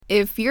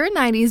If you're a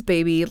 90s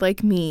baby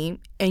like me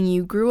and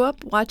you grew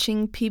up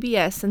watching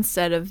PBS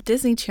instead of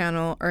Disney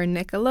Channel or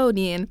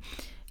Nickelodeon,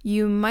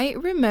 you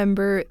might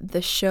remember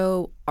the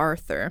show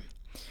Arthur.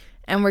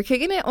 And we're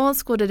kicking it old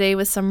school today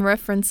with some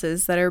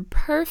references that are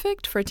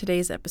perfect for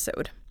today's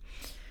episode.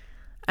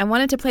 I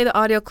wanted to play the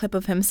audio clip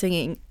of him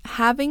singing,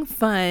 "Having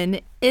fun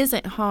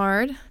isn't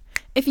hard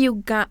if you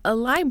got a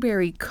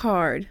library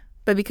card."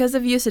 But because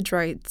of usage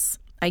rights,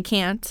 I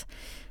can't.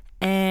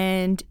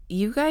 And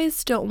you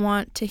guys don't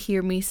want to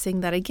hear me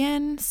sing that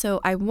again,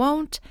 so I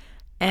won't.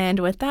 And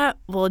with that,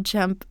 we'll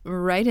jump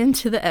right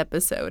into the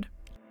episode.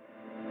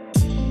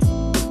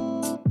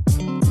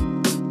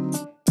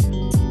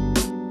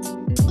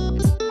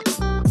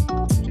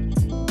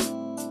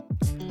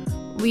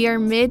 We are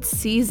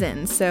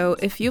mid-season, so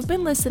if you've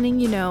been listening,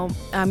 you know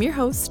I'm your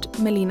host,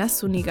 Melina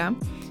Zuniga,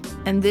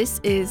 and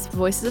this is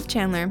Voices of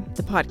Chandler,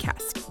 the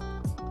podcast.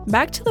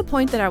 Back to the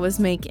point that I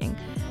was making.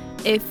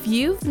 If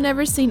you've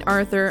never seen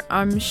Arthur,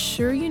 I'm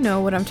sure you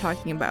know what I'm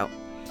talking about.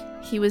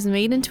 He was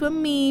made into a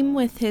meme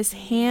with his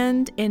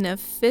hand in a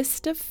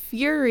fist of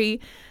fury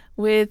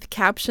with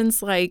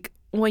captions like,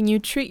 "When you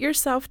treat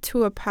yourself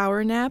to a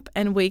power nap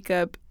and wake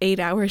up 8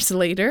 hours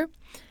later,"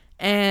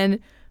 and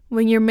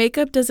 "When your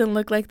makeup doesn't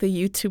look like the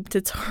YouTube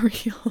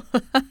tutorial,"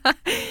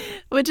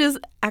 which is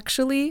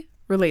actually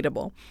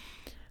relatable.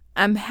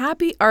 I'm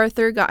happy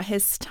Arthur got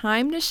his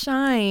time to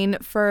shine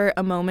for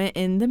a moment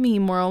in the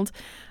meme world.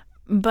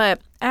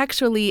 But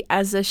actually,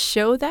 as a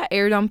show that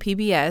aired on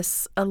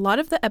PBS, a lot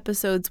of the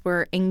episodes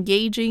were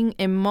engaging,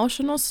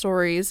 emotional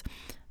stories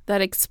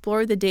that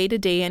explore the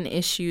day-to-day and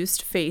issues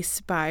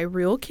faced by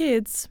real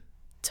kids,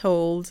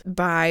 told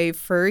by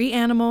furry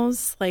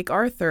animals like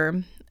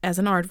Arthur as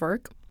an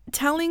aardvark,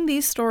 telling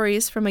these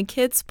stories from a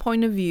kid's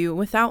point of view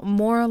without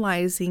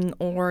moralizing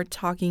or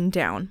talking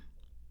down.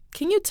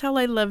 Can you tell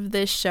I love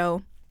this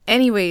show?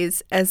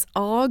 Anyways, as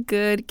all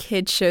good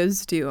kid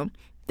shows do,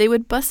 they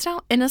would bust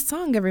out in a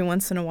song every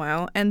once in a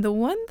while, and the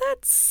one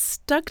that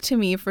stuck to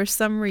me for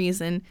some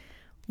reason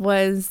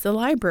was the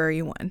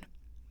library one.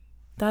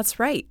 That's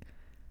right.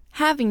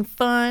 Having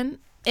fun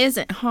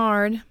isn't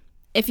hard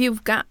if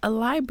you've got a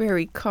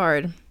library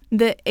card.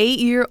 The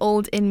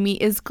 8-year-old in me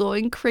is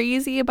going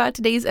crazy about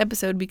today's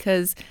episode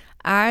because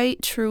I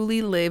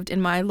truly lived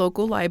in my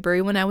local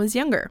library when I was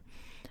younger.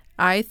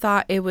 I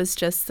thought it was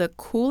just the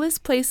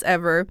coolest place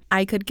ever.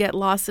 I could get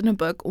lost in a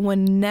book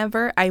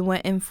whenever I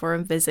went in for a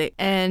visit,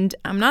 and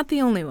I'm not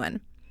the only one.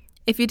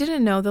 If you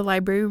didn't know, the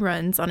library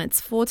runs on its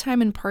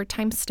full-time and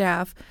part-time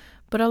staff,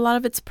 but a lot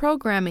of its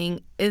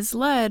programming is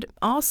led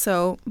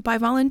also by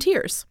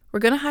volunteers. We're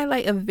going to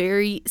highlight a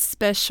very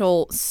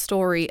special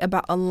story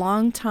about a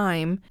long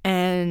time,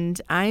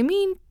 and I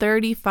mean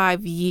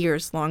 35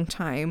 years long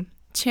time,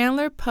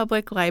 Chandler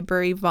Public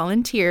Library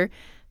volunteer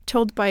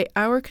told by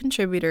our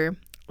contributor,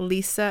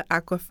 Lisa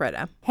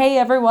Acquafreda. Hey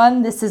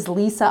everyone, this is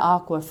Lisa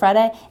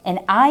Acquafreda, and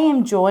I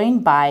am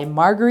joined by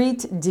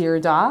Marguerite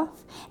Deardoff,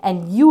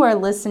 and you are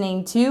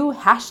listening to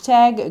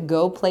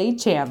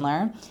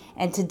 #GoPlayChandler.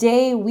 And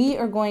today we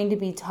are going to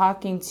be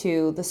talking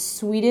to the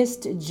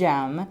sweetest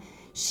gem.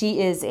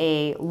 She is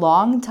a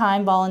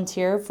longtime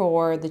volunteer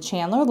for the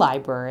Chandler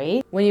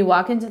Library. When you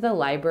walk into the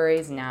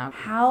libraries now,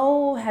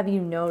 how have you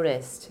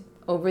noticed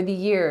over the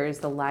years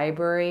the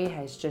library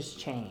has just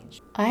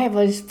changed? I have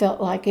always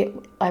felt like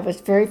I was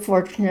very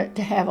fortunate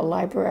to have a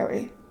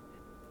library.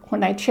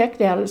 When I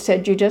checked out, it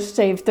said you just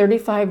saved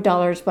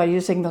 $35 by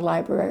using the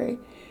library.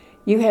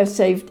 You have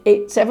saved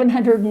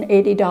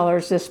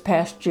 $780 this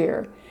past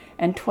year,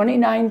 and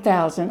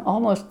 $29,000,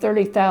 almost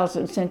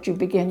 $30,000 since you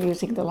began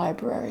using the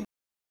library.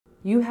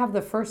 You have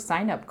the first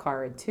sign-up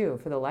card too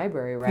for the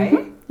library, right?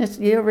 Mm-hmm. It's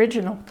the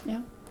original,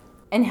 yeah.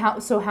 And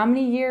how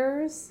many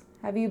years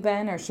have you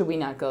been, or should we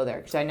not go there?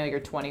 Because I know you're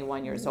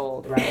 21 years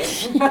old,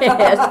 right?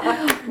 Yes.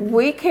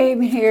 We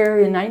came here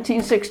in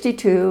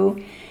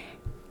 1962,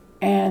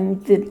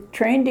 and the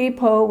train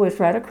depot was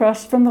right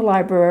across from the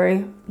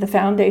library. The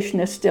foundation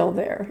is still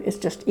there. It's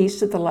just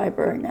east of the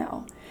library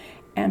now.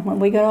 And when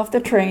we got off the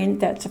train,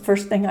 that's the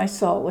first thing I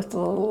saw was the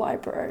little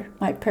library.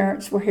 My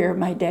parents were here.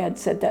 My dad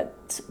said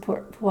that's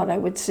what I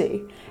would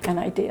see, and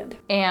I did.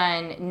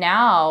 And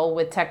now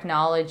with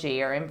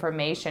technology or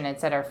information,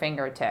 it's at our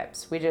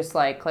fingertips. We just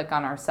click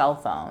on our cell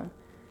phone.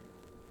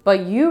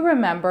 But you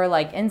remember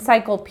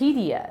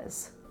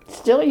encyclopedias.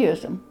 Still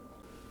use them.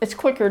 It's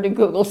quicker to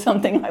Google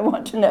something I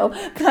want to know,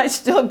 but I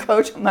still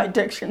go to my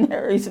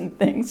dictionaries and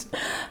things.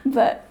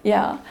 But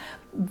yeah.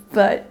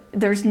 But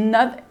there's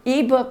nothing,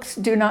 ebooks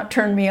do not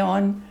turn me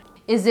on.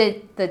 Is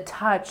it the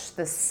touch,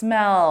 the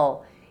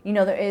smell?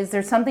 Is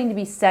there something to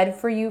be said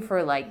for you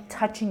for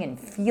touching and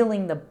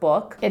feeling the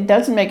book? It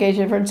doesn't make any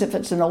difference if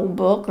it's an old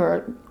book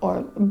or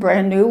a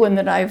brand new one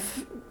that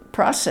I've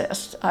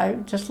processed. I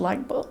just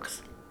like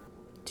books.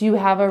 Do you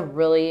have a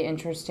really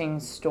interesting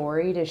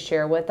story to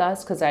share with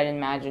us? Because I'd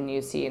imagine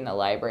you see in the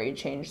library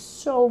change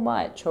so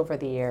much over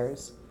the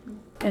years.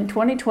 In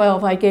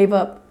 2012, I gave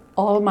up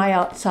all of my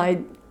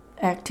outside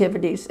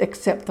activities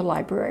except the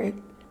library.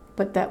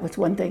 But that was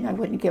one thing I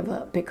wouldn't give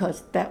up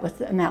because that was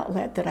an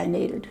outlet that I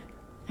needed.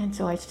 And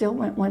so I still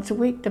went once a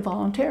week to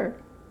volunteer.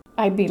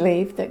 I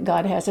believe that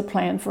God has a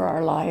plan for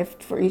our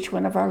life, for each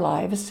one of our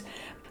lives.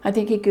 I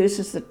think He gives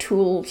us the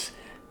tools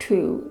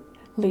to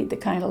lead the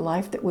kind of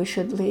life that we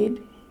should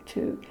lead,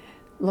 to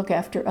look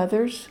after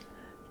others,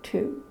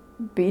 to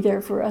be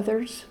there for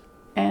others,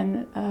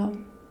 and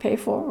pay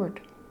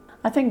forward.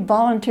 I think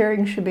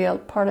volunteering should be a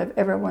part of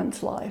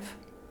everyone's life.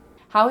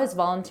 How has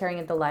volunteering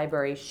at the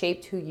library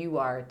shaped who you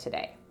are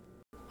today?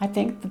 I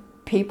think the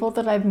people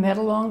that I've met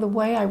along the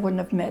way, I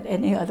wouldn't have met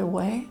any other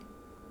way.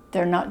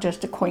 They're not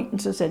just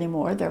acquaintances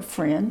anymore, they're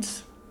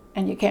friends.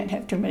 And you can't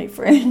have too many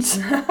friends.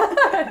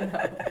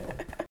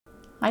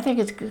 I think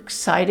it's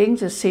exciting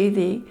to see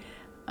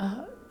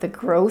the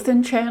growth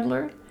in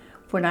Chandler.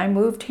 When I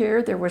moved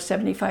here, there were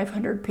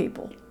 7,500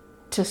 people.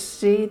 To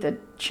see the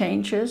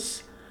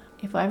changes,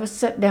 if I was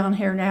set down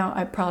here now,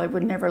 I probably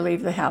would never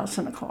leave the house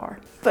in a car.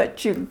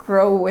 But you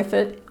grow with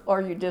it,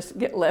 or you just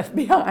get left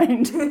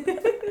behind.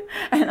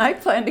 And I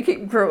plan to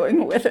keep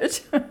growing with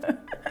it.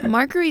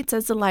 Marguerite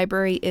says the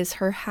library is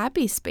her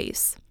happy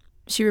space.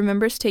 She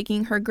remembers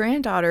taking her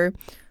granddaughter,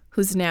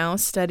 who's now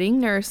studying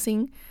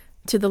nursing,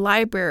 to the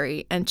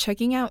library and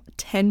checking out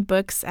 10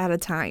 books at a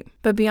time.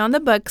 But beyond the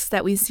books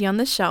that we see on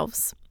the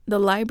shelves, the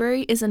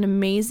library is an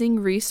amazing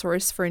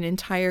resource for an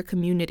entire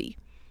community.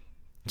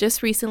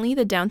 Just recently,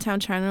 the Downtown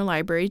Chandler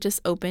Library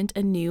just opened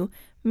a new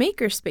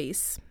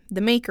makerspace,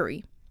 the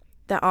Makery,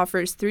 that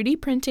offers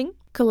 3D printing,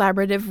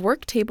 collaborative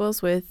work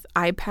tables with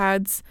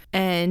iPads,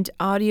 and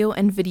audio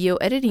and video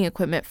editing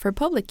equipment for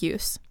public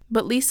use.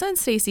 But Lisa and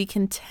Stacy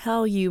can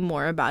tell you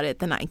more about it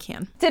than I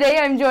can. Today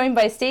I'm joined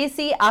by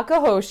Stacy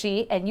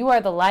Akahoshi, and you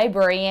are the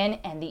librarian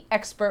and the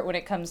expert when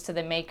it comes to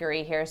the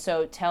Makery here.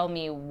 So tell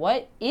me,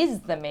 what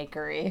is the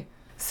Makery?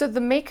 So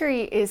the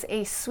Makery is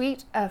a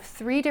suite of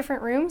 3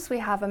 different rooms. We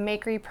have a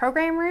Makery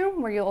program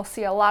room where you'll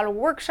see a lot of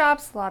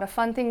workshops, a lot of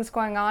fun things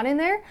going on in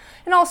there,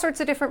 and all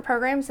sorts of different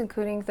programs,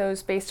 including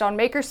those based on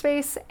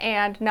Makerspace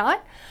and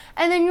not.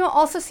 And then you'll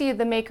also see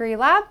the Makery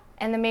Lab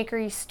and the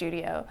Makery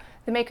Studio.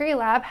 The Makery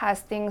Lab has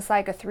things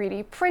like a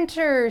 3D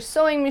printer,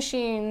 sewing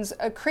machines,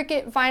 a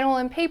Cricut vinyl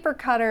and paper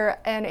cutter,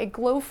 and a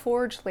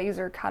Glowforge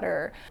laser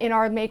cutter. In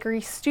our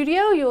Makery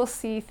Studio, you'll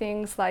see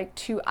things like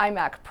 2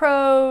 iMac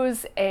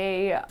Pros,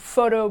 a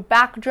photo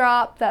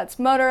backdrop that's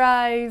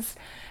motorized,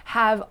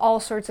 have all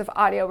sorts of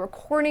audio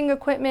recording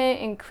equipment,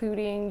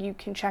 including you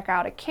can check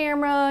out a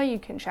camera, you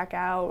can check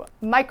out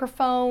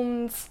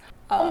microphones.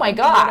 Oh my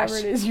gosh. Whatever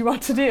it is you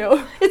want to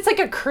do. It's like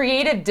a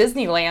creative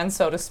Disneyland,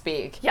 so to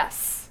speak.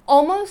 Yes.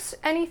 Almost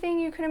anything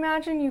you can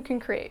imagine, you can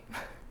create.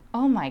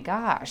 Oh my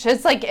gosh.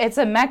 It's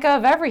a mecca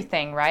of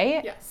everything,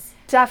 right? Yes.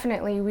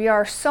 Definitely. We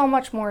are so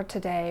much more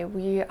today.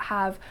 We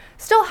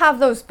still have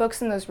those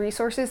books and those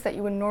resources that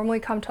you would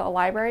normally come to a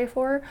library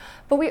for,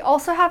 but we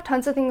also have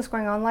tons of things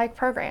going on like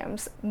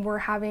programs. We're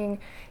having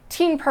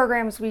teen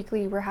programs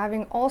weekly. We're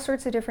having all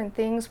sorts of different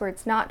things where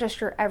it's not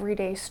just your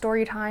everyday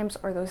story times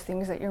or those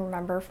things that you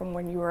remember from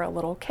when you were a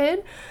little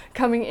kid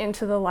coming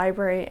into the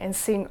library and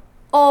seeing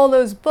all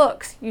those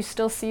books. You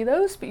still see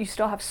those, but you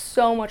still have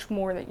so much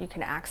more that you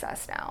can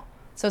access now.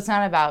 So it's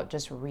not about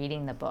just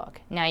reading the book.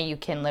 Now you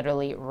can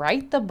literally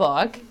write the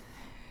book.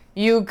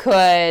 You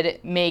could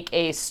make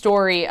a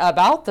story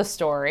about the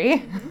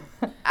story.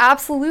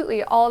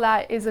 Absolutely. All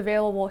that is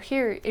available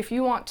here. If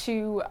you want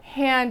to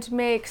hand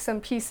make some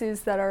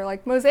pieces that are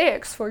like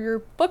mosaics for your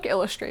book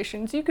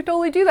illustrations, you could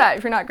totally do that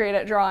if you're not great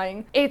at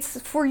drawing. It's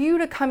for you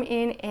to come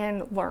in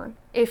and learn.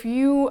 If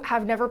you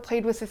have never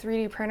played with a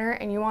 3D printer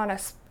and you want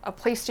a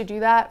place to do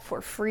that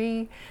for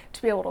free,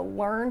 to be able to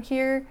learn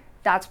here,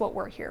 that's what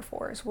we're here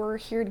for. Is we're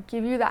here to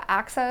give you that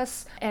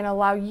access and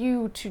allow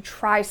you to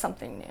try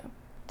something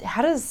new.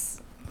 How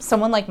does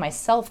someone like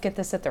myself get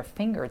this at their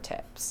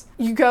fingertips?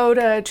 You go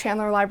to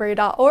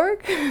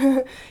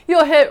chandlerlibrary.org,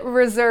 you'll hit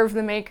Reserve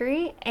the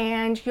Makery,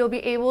 and you'll be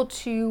able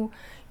to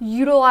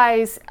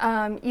utilize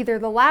either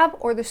the lab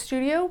or the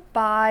studio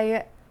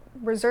by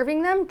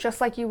reserving them. Just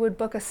like you would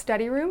book a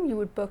study room, you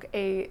would book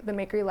the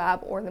Makery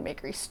Lab or the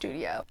Makery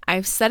Studio.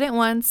 I've said it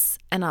once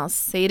and I'll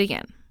say it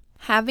again.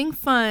 Having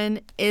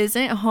fun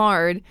isn't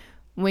hard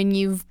when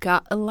you've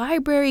got a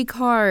library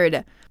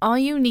card. All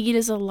you need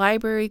is a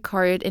library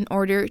card in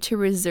order to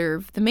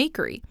reserve the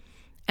Makery.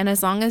 And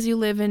as long as you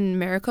live in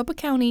Maricopa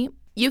County,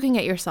 you can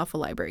get yourself a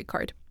library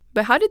card.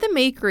 But how did the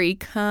Makery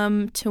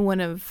come to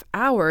one of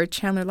our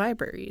Chandler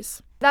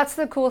libraries? That's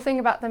the cool thing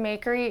about the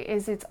Makery,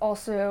 is it's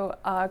also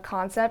a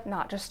concept,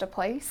 not just a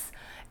place.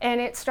 And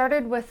it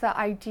started with the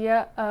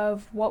idea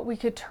of what we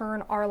could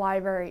turn our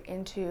library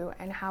into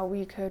and how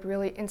we could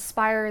really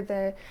inspire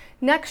the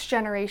next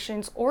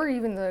generations or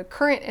even the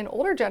current and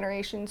older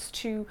generations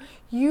to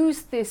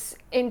use this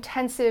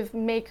intensive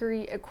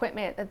Makery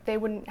equipment that they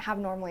wouldn't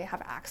normally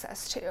have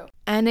access to.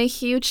 And a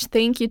huge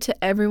thank you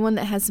to everyone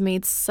that has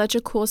made such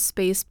a cool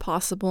space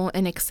possible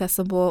and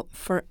accessible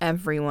for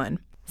everyone.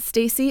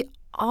 Stacy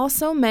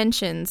also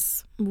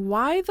mentions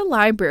why the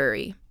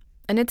library.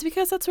 And it's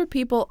because that's where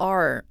people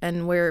are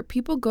and where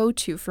people go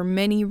to for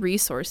many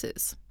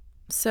resources.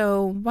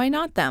 So why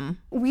not them?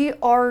 We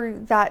are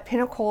that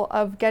pinnacle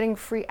of getting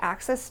free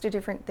access to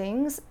different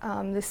things.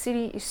 The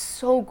city is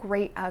so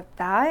great at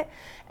that.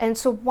 And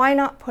so why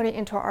not put it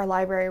into our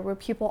library where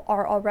people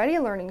are already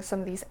learning some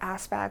of these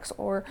aspects,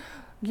 or,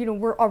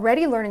 we're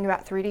already learning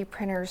about 3D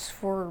printers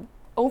for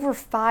over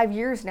 5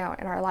 years now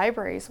in our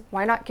libraries.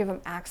 Why not give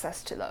them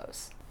access to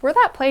those? We're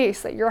that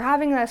place that you're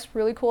having this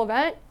really cool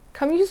event.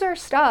 Come use our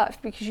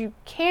stuff because you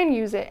can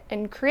use it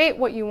and create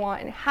what you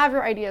want and have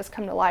your ideas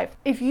come to life.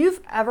 If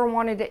you've ever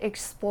wanted to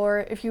explore,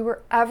 if you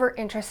were ever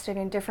interested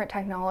in different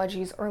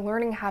technologies or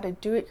learning how to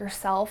do it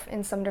yourself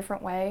in some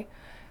different way,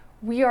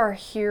 we are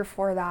here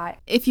for that.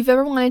 If you've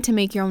ever wanted to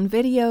make your own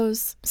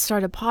videos,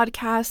 start a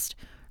podcast,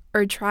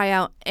 or try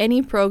out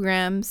any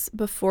programs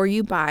before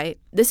you buy,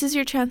 this is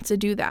your chance to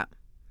do that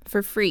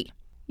for free.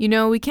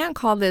 We can't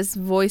call this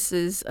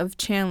Voices of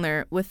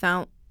Chandler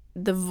without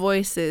the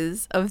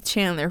voices of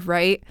Chandler,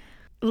 right?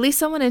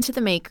 Lisa went into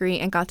the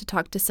Makery and got to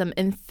talk to some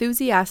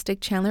enthusiastic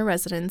Chandler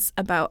residents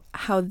about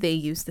how they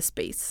use the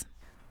space.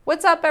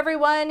 What's up,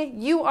 everyone?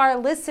 You are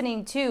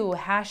listening to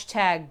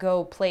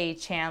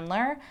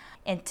 #GoPlayChandler.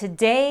 And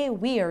today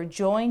we are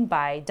joined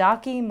by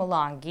Daki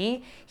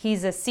Malangi.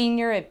 He's a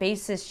senior at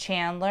Basis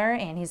Chandler,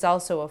 and he's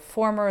also a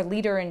former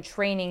leader in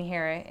training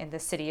here in the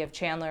city of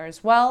Chandler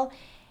as well.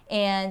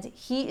 And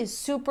he is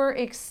super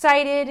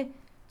excited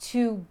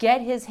to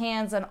get his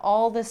hands on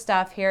all the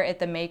stuff here at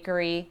the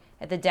Makery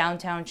at the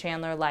downtown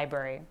Chandler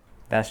Library.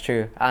 That's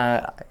true.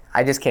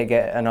 I just can't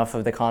get enough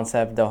of the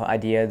concept, the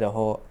idea,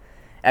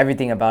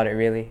 everything about it,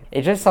 really.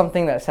 It's just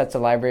something that sets the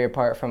library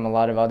apart from a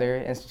lot of other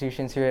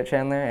institutions here at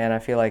Chandler, and I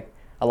feel like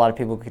a lot of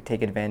people could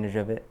take advantage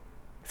of it.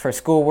 For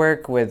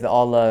schoolwork, with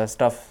all the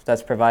stuff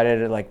that's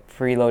provided, like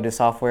preloaded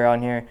software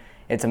on here,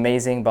 it's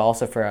amazing, but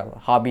also for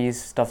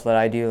hobbies, stuff that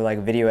I do, like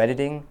video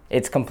editing,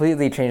 it's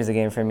completely changed the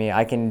game for me.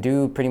 I can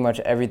do pretty much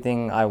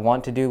everything I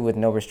want to do with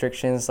no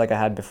restrictions like I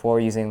had before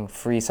using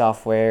free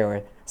software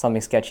or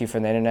something sketchy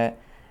from the internet.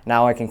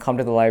 Now I can come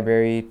to the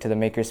library, to the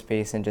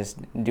makerspace, and just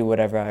do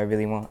whatever I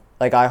really want.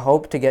 Like, I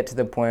hope to get to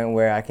the point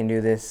where I can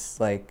do this,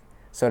 like,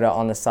 sort of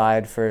on the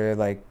side for,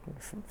 like,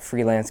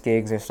 freelance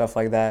gigs or stuff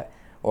like that,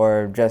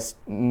 or just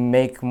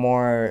make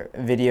more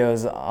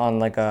videos on,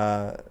 like,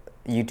 a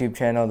YouTube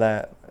channel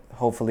that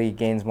hopefully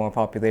gains more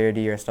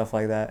popularity or stuff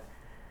like that.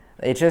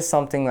 It's just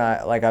something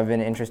that, like, I've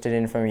been interested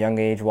in from a young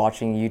age,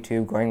 watching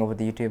YouTube, growing up with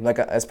YouTube. Like,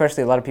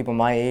 especially a lot of people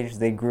my age,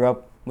 they grew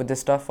up with this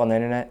stuff on the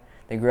internet.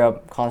 They grew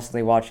up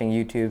constantly watching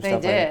YouTube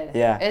stuff. They did. Like,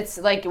 yeah. It's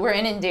like we're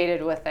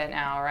inundated with it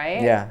now,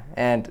 right? Yeah,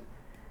 and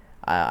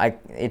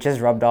it just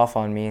rubbed off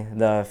on me,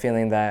 the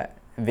feeling that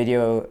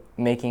video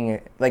making,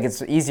 like,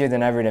 it's easier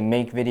than ever to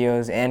make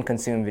videos and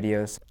consume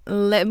videos.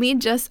 Let me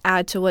just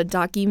add to what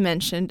Daki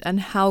mentioned and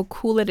how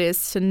cool it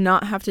is to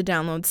not have to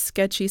download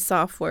sketchy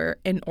software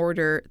in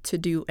order to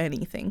do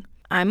anything.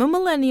 I'm a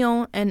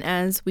millennial, and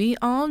as we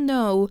all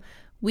know,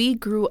 we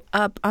grew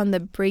up on the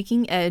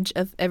breaking edge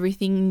of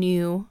everything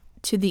new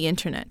to the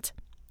internet.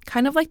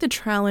 Kind of like the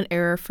trial and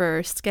error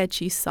for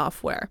sketchy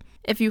software.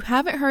 If you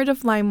haven't heard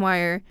of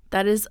LimeWire,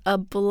 that is a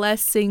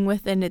blessing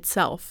within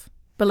itself.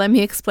 But let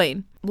me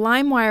explain.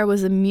 LimeWire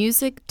was a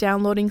music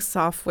downloading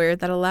software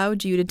that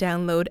allowed you to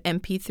download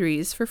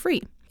MP3s for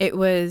free. It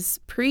was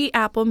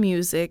pre-Apple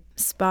Music,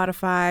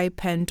 Spotify,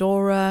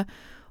 Pandora,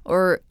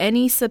 or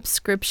any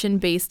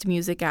subscription-based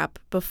music app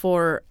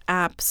before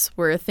apps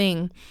were a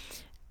thing.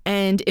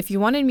 And if you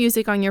wanted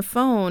music on your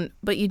phone,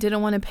 but you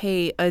didn't want to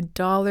pay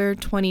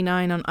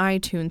 $1.29 on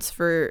iTunes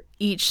for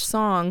each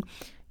song,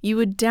 you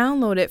would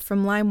download it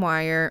from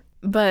LimeWire.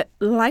 But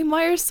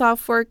LimeWire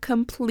software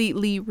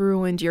completely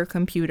ruined your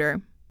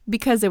computer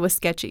because it was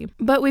sketchy.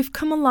 But we've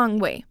come a long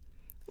way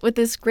with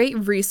this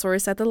great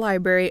resource that the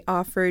library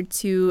offered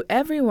to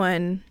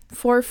everyone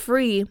for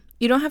free.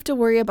 You don't have to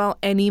worry about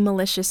any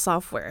malicious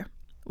software,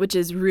 which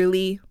is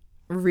really,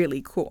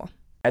 really cool.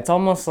 It's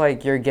almost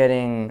like you're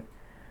getting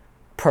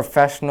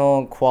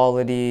professional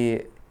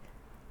quality.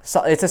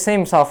 So it's the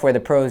same software the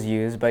pros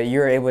use, but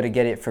you're able to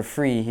get it for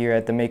free here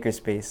at the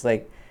Makerspace.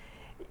 Like,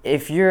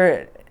 if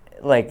you're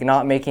like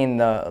not making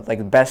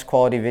the best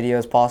quality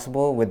videos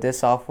possible with this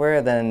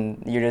software,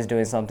 then you're just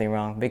doing something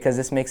wrong, because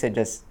this makes it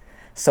just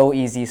so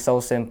easy, so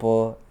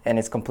simple, and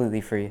it's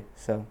completely free.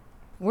 So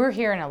we're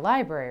here in a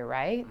library,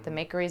 right? The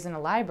Makery's in a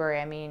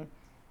library. I mean,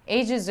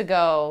 ages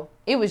ago,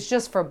 it was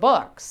just for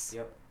books.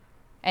 Yep.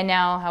 And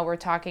now how we're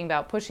talking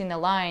about pushing the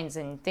lines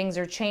and things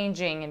are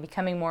changing and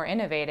becoming more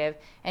innovative.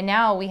 And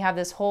now we have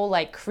this whole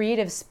like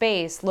creative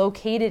space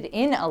located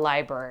in a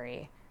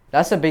library.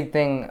 That's a big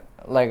thing,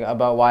 like,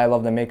 about why I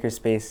love the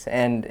Makerspace,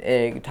 and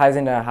it ties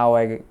into how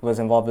I was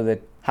involved with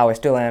it, how I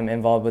still am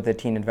involved with the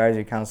Teen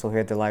Advisory Council here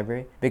at the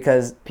library.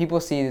 Because people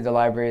see the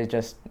library as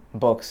just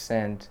books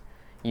and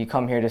you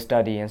come here to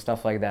study and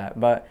stuff like that.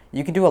 But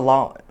you can do a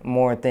lot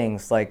more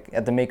things. Like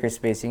at the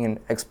Makerspace, you can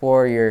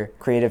explore your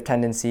creative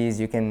tendencies.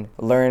 You can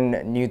learn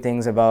new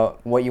things about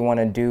what you want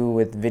to do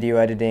with video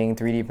editing,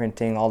 3D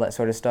printing, all that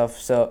sort of stuff.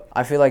 So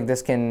I feel like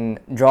this can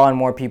draw in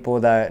more people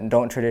that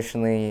don't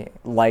traditionally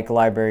like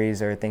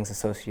libraries or things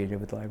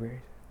associated with libraries.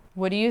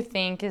 What do you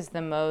think is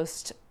the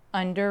most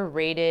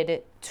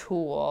underrated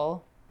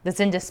tool that's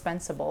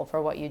indispensable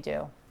for what you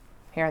do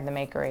here in the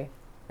Makery?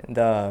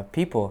 The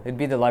people. It'd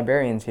be the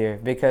librarians here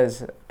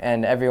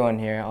and everyone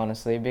here,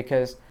 honestly,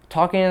 because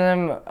talking to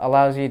them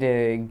allows you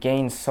to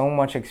gain so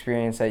much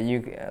experience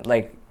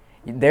that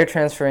they're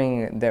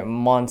transferring their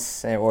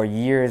months or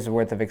years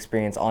worth of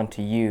experience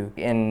onto you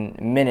in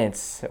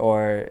minutes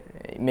or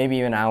maybe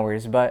even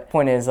hours. But the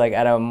point is,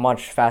 at a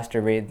much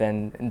faster rate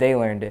than they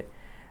learned it.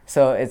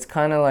 So it's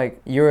kind of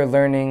like you're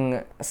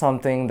learning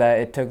something that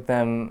it took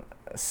them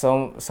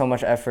so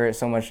much effort,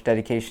 so much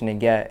dedication to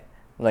get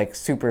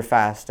super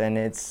fast. And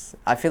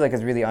I feel like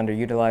it's really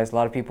underutilized. A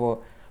lot of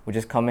people would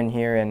just come in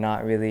here and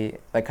not really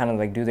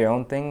do their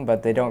own thing,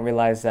 but they don't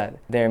realize that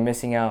they're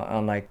missing out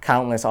on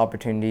countless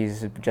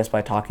opportunities just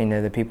by talking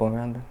to the people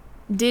around them.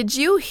 Did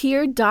you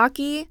hear,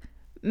 Docky?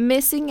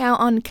 Missing out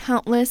on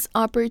countless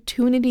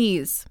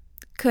opportunities.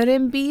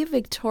 Couldn't be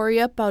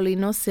Victoria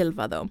Paulino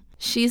Silva, though.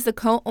 She's the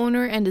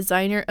co-owner and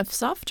designer of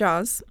Soft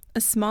Jaws,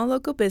 a small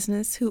local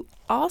business who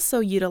also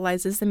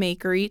utilizes the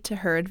Makery to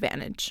her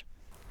advantage.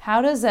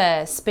 How does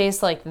a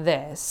space like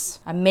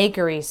this, a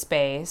Makery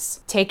space,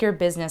 take your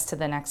business to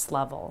the next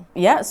level?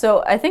 Yeah,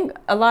 so I think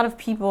a lot of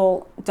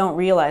people don't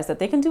realize that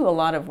they can do a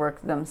lot of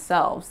work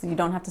themselves. You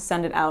don't have to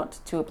send it out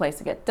to a place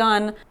to get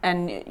done.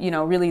 And,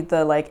 really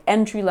the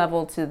entry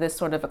level to this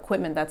sort of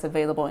equipment that's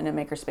available in a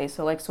makerspace.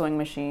 So sewing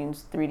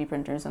machines, 3D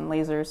printers, and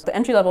lasers. The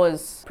entry level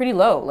is pretty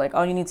low.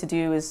 All you need to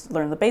do is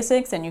learn the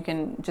basics and you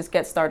can just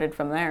get started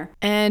from there.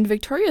 And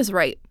Victoria's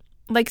right.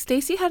 Like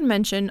Stacy had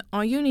mentioned,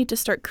 all you need to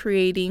start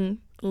creating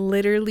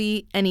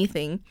literally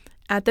anything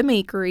at the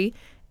Makery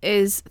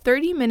is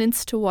 30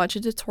 minutes to watch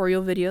a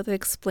tutorial video that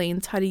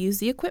explains how to use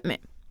the equipment.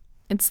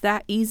 It's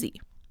that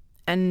easy.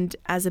 And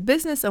as a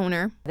business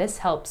owner, this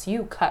helps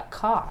you cut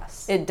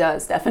costs. It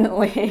does,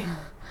 definitely.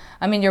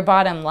 I mean, your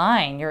bottom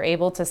line, you're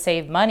able to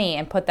save money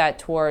and put that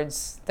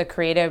towards the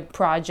creative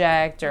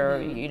project or,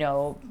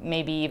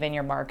 maybe even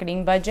your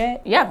marketing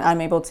budget. Yeah, I'm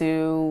able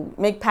to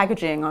make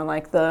packaging on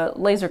the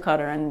laser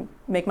cutter and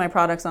make my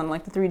products on the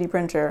 3D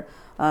printer.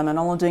 And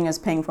all I'm doing is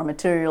paying for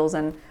materials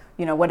and,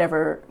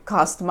 whatever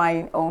cost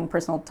my own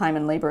personal time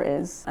and labor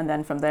is. And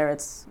then from there,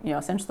 it's,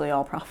 essentially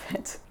all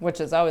profit.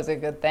 Which is always a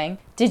good thing.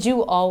 Did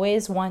you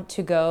always want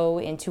to go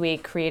into a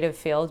creative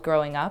field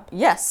growing up?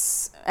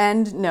 Yes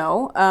and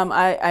no.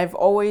 I've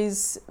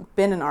always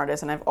been an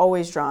artist and I've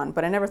always drawn,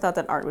 but I never thought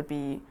that art would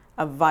be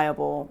a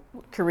viable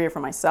career for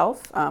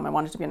myself. I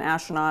wanted to be an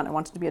astronaut, I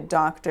wanted to be a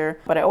doctor,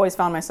 but I always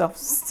found myself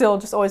still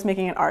just always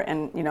making an art.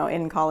 And,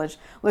 in college,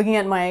 looking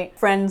at my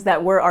friends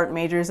that were art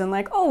majors and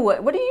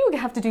what do you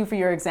have to do for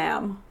your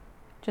exam?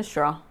 Just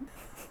draw.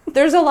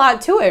 There's a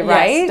lot to it,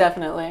 right? Yes,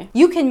 definitely.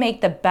 You can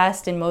make the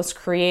best and most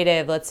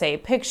creative, let's say,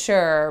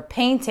 picture,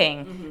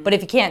 painting, but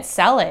if you can't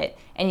sell it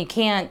and you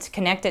can't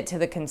connect it to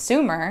the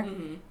consumer,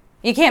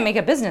 you can't make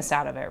a business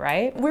out of it,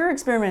 right? We're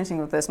experimenting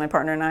with this, my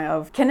partner and I,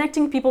 of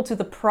connecting people to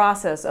the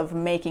process of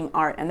making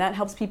art, and that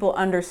helps people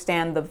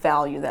understand the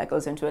value that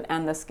goes into it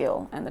and the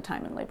skill and the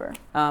time and labor.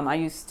 I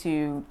used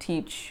to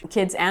teach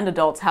kids and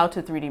adults how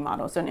to 3D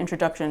model, so an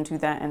introduction to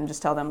that, and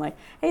just tell them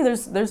hey,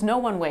 there's no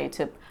one way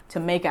to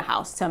make a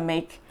house, to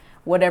make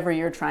whatever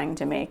you're trying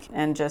to make,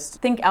 and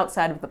just think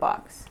outside of the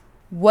box.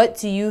 What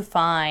do you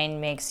find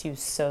makes you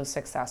so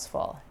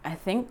successful? I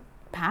think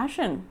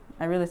passion.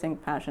 I really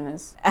think passion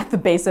is at the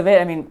base of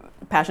it. I mean,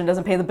 passion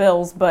doesn't pay the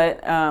bills, but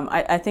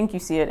I think you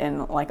see it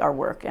in our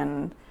work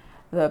and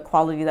the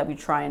quality that we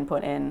try and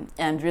put in.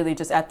 And really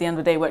just at the end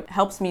of the day, what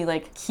helps me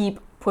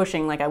keep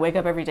pushing, I wake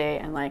up every day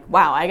and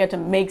wow, I get to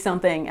make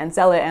something and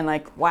sell it, and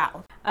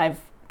wow. I've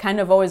kind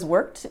of always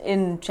worked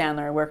in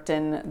Chandler. I worked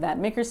in that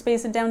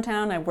makerspace in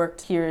downtown. I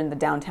worked here in the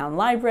downtown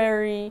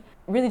library.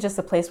 Really just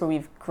a place where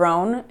we've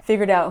grown,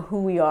 figured out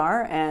who we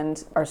are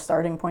and our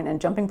starting point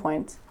and jumping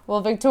point. Well,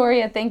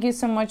 Victoria, thank you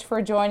so much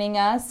for joining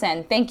us,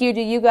 and thank you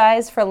to you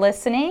guys for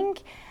listening.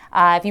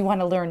 If you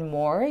want to learn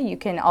more, you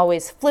can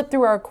always flip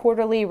through our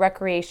quarterly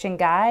recreation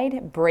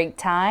guide, Break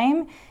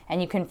Time,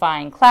 and you can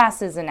find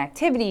classes and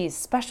activities,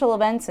 special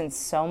events, and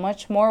so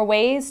much more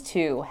ways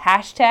to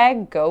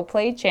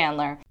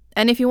 #GoPlayChandler.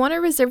 And if you want to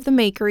reserve the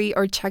Makery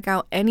or check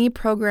out any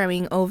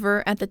programming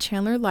over at the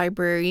Chandler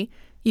Library,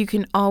 you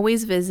can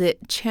always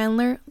visit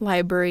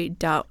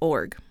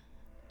chandlerlibrary.org.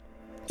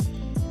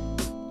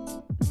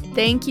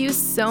 Thank you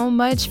so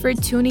much for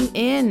tuning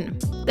in.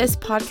 This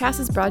podcast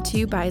is brought to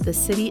you by the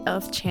City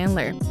of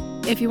Chandler.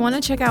 If you want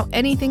to check out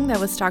anything that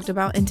was talked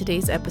about in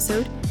today's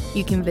episode,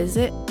 you can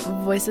visit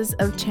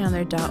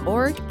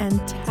voicesofchandler.org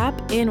and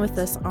tap in with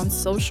us on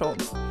social.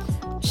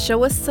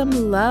 Show us some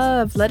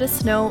love. Let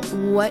us know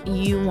what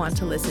you want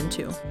to listen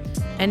to.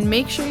 And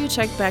make sure you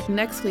check back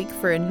next week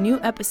for a new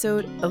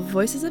episode of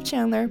Voices of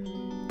Chandler,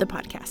 the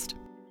podcast.